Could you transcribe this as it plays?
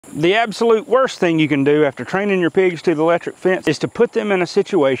The absolute worst thing you can do after training your pigs to the electric fence is to put them in a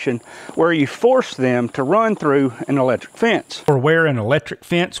situation where you force them to run through an electric fence. Or where an electric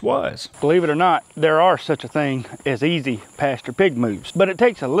fence was. Believe it or not, there are such a thing as easy pasture pig moves, but it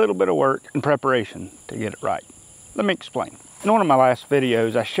takes a little bit of work and preparation to get it right. Let me explain. In one of my last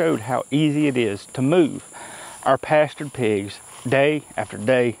videos, I showed how easy it is to move our pastured pigs day after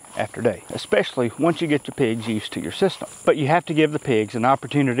day after day, especially once you get your pigs used to your system. But you have to give the pigs an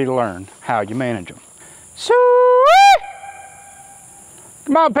opportunity to learn how you manage them. Sweet!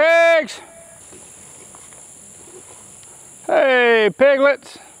 Come on, pigs! Hey,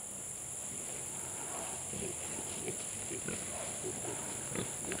 piglets!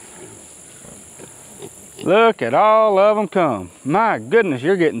 Look at all of them come. My goodness,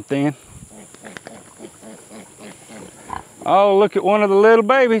 you're getting thin. Oh, look at one of the little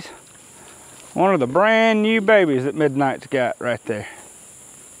babies. One of the brand new babies that Midnight's got right there.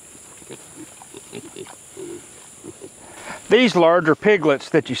 These larger piglets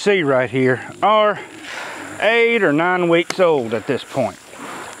that you see right here are 8 or 9 weeks old at this point.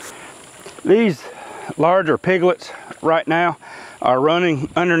 These larger piglets right now are running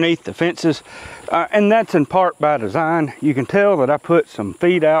underneath the fences, and that's in part by design. You can tell that I put some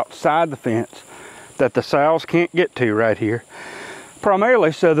feed outside the fence that the sows can't get to right here,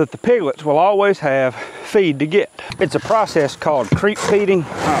 primarily so that the piglets will always have feed to get. It's a process called creep feeding.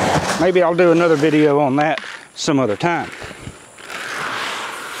 Maybe I'll do another video on that some other time.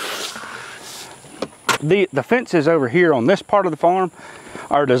 The fences over here on this part of the farm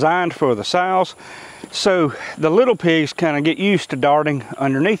are designed for the sows, so the little pigs kind of get used to darting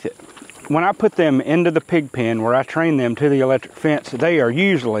underneath it. When I put them into the pig pen where I train them to the electric fence, they are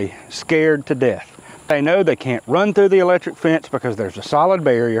usually scared to death. They know they can't run through the electric fence because there's a solid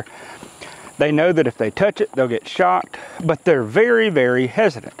barrier. They know that if they touch it, they'll get shocked, but they're very, very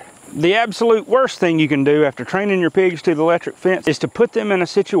hesitant. The absolute worst thing you can do after training your pigs to the electric fence is to put them in a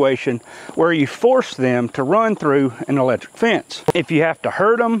situation where you force them to run through an electric fence. If you have to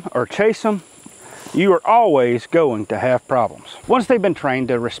hurt them or chase them, you are always going to have problems. Once they've been trained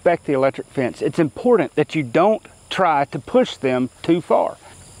to respect the electric fence, it's important that you don't try to push them too far.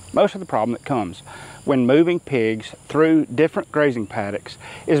 Most of the problem that comes when moving pigs through different grazing paddocks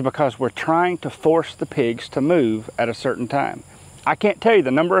is because we're trying to force the pigs to move at a certain time. I can't tell you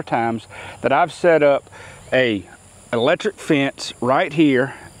the number of times that I've set up an electric fence right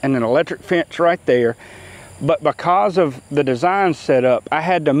here and an electric fence right there, but because of the design setup, I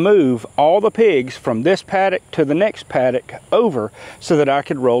had to move all the pigs from this paddock to the next paddock over so that I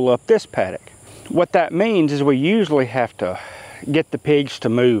could roll up this paddock. What that means is we usually have to get the pigs to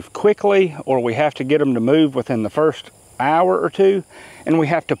move quickly, or we have to get them to move within the first hour or two, and we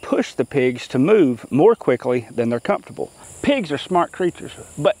have to push the pigs to move more quickly than they're comfortable. Pigs are smart creatures,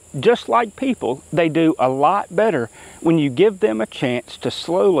 but just like people, they do a lot better when you give them a chance to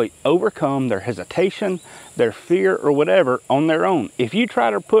slowly overcome their hesitation, their fear, or whatever on their own. If you try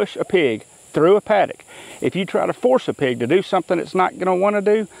to push a pig through a paddock, if you try to force a pig to do something it's not going to want to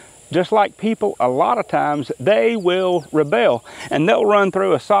do, just like people, a lot of times they will rebel and they'll run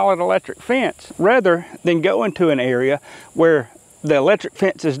through a solid electric fence rather than go into an area where the electric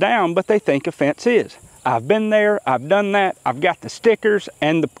fence is down, but they think a fence is. I've been there, I've done that, I've got the stickers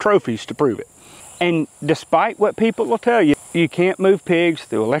and the trophies to prove it. And despite what people will tell you, you can't move pigs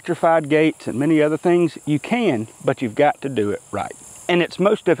through electrified gates and many other things. You can, but you've got to do it right. And it's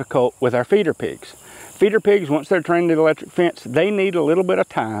most difficult with our feeder pigs. Feeder pigs, once they're trained to the electric fence, they need a little bit of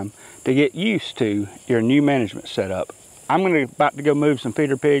time to get used to your new management setup. I'm about to go move some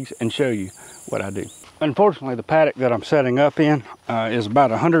feeder pigs and show you what I do. Unfortunately, the paddock that I'm setting up in is about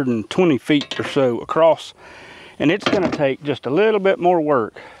 120 feet or so across, and it's going to take just a little bit more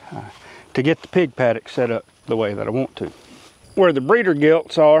work to get the pig paddock set up the way that I want to. Where the breeder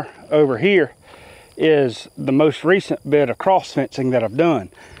gilts are over here is the most recent bit of cross fencing that I've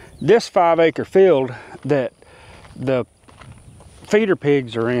done. This 5-acre field that the feeder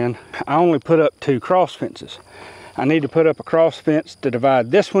pigs are in, I only put up 2 cross fences. I need to put up a cross fence to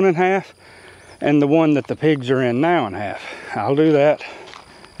divide this one in half and the one that the pigs are in now in half. I'll do that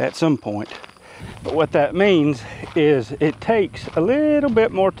at some point. But what that means is it takes a little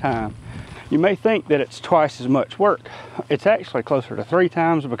bit more time. You may think that it's twice as much work. It's actually closer to 3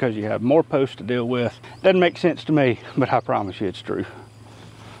 times because you have more posts to deal with. Doesn't make sense to me, but I promise you it's true.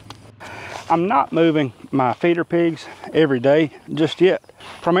 I'm not moving my feeder pigs every day just yet,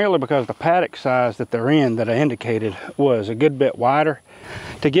 primarily because the paddock size that they're in that I indicated was a good bit wider.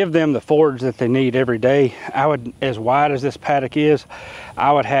 To give them the forage that they need every day, I would, as wide as this paddock is,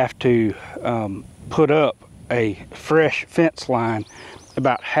 I would have to put up a fresh fence line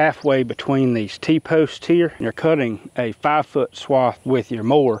about halfway between these T-posts here. You're cutting a 5-foot swath with your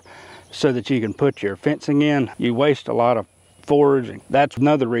mower so that you can put your fencing in. You waste a lot of foraging. That's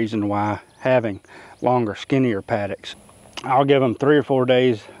another reason why having longer, skinnier paddocks. I'll give them 3 or 4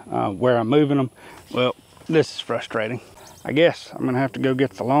 days where I'm moving them. Well, this is frustrating. I guess I'm gonna have to go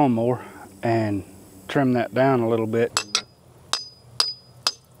get the lawnmower and trim that down a little bit.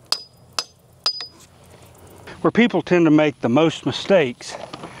 Where people tend to make the most mistakes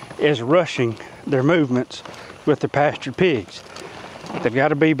is rushing their movements with their pastured pigs. They've got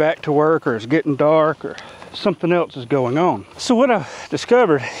to be back to work, or it's getting dark, or something else is going on. So what I've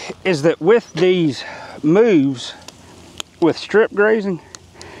discovered is that with these moves with strip grazing,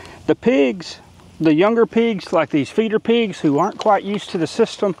 the pigs, the younger pigs, like these feeder pigs who aren't quite used to the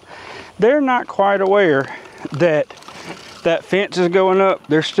system, they're not quite aware that that fence is going up.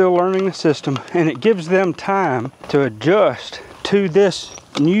 They're still learning the system, and it gives them time to adjust to this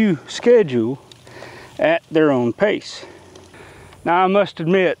new schedule at their own pace. Now, I must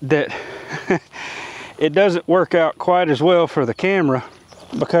admit that it doesn't work out quite as well for the camera,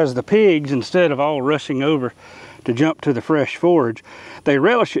 because the pigs, instead of all rushing over to jump to the fresh forage, they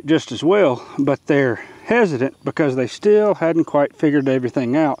relish it just as well, but they're hesitant because they still hadn't quite figured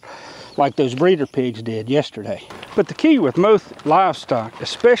everything out like those breeder pigs did yesterday. But the key with most livestock,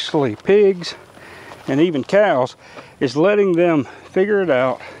 especially pigs and even cows, is letting them figure it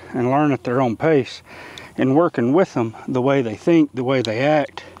out and learn at their own pace, and working with them the way they think, the way they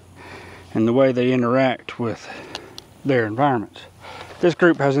act, and the way they interact with their environments. This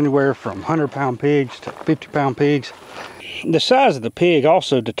group has anywhere from 100-pound pigs to 50-pound pigs. The size of the pig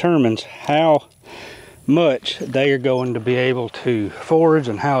also determines how much they are going to be able to forage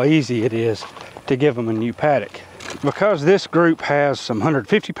and how easy it is to give them a new paddock. Because this group has some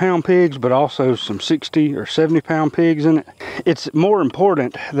 150-pound pigs, but also some 60 or 70-pound pigs in it, it's more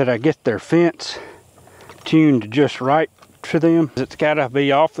important that I get their fence tuned just right for them. It's got to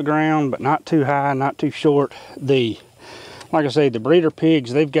be off the ground, but not too high, not too short. Like I say, the breeder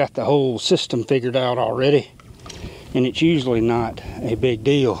pigs, they've got the whole system figured out already, and it's usually not a big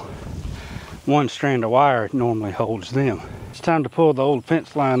deal. One strand of wire normally holds them. It's time to pull the old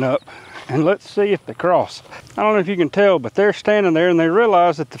fence line up, and let's see if they cross. I don't know if you can tell, but they're standing there and they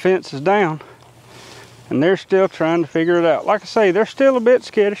realize that the fence is down, and they're still trying to figure it out. Like I say, they're still a bit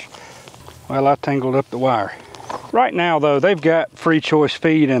skittish. Well, I tangled up the wire. Right now though, they've got free choice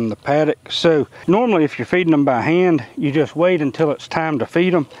feed in the paddock, so normally if you're feeding them by hand, you just wait until it's time to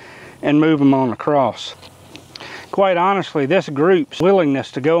feed them and move them on across. Quite honestly, this group's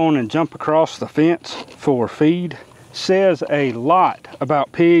willingness to go on and jump across the fence for feed says a lot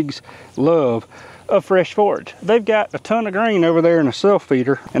about pigs' love of fresh forage. They've got a ton of grain over there in a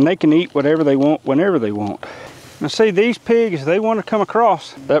self-feeder, and they can eat whatever they want whenever they want. Now see, these pigs, they want to come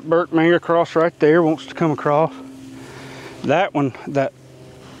across. That Burke Mango cross right there wants to come across. That one, that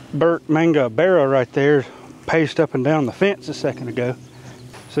Burke Mango barrow right there, paced up and down the fence a second ago.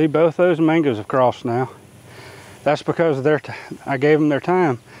 See, both those mangoes have crossed now. That's because of I gave them their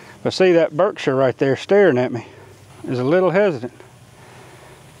time. But see, that Berkshire right there staring at me is a little hesitant.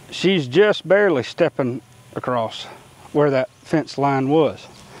 She's just barely stepping across where that fence line was.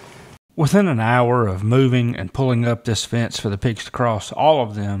 Within an hour of moving and pulling up this fence for the pigs to cross, all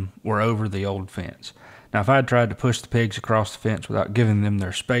of them were over the old fence. Now, if I had tried to push the pigs across the fence without giving them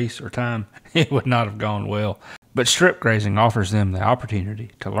their space or time, it would not have gone well. But strip grazing offers them the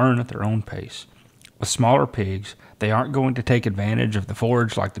opportunity to learn at their own pace. With smaller pigs, they aren't going to take advantage of the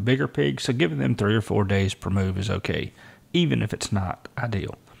forage like the bigger pigs, so giving them 3 or 4 days per move is okay, even if it's not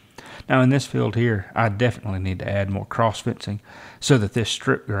ideal. Now in this field here, I definitely need to add more cross fencing so that this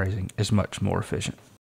strip grazing is much more efficient.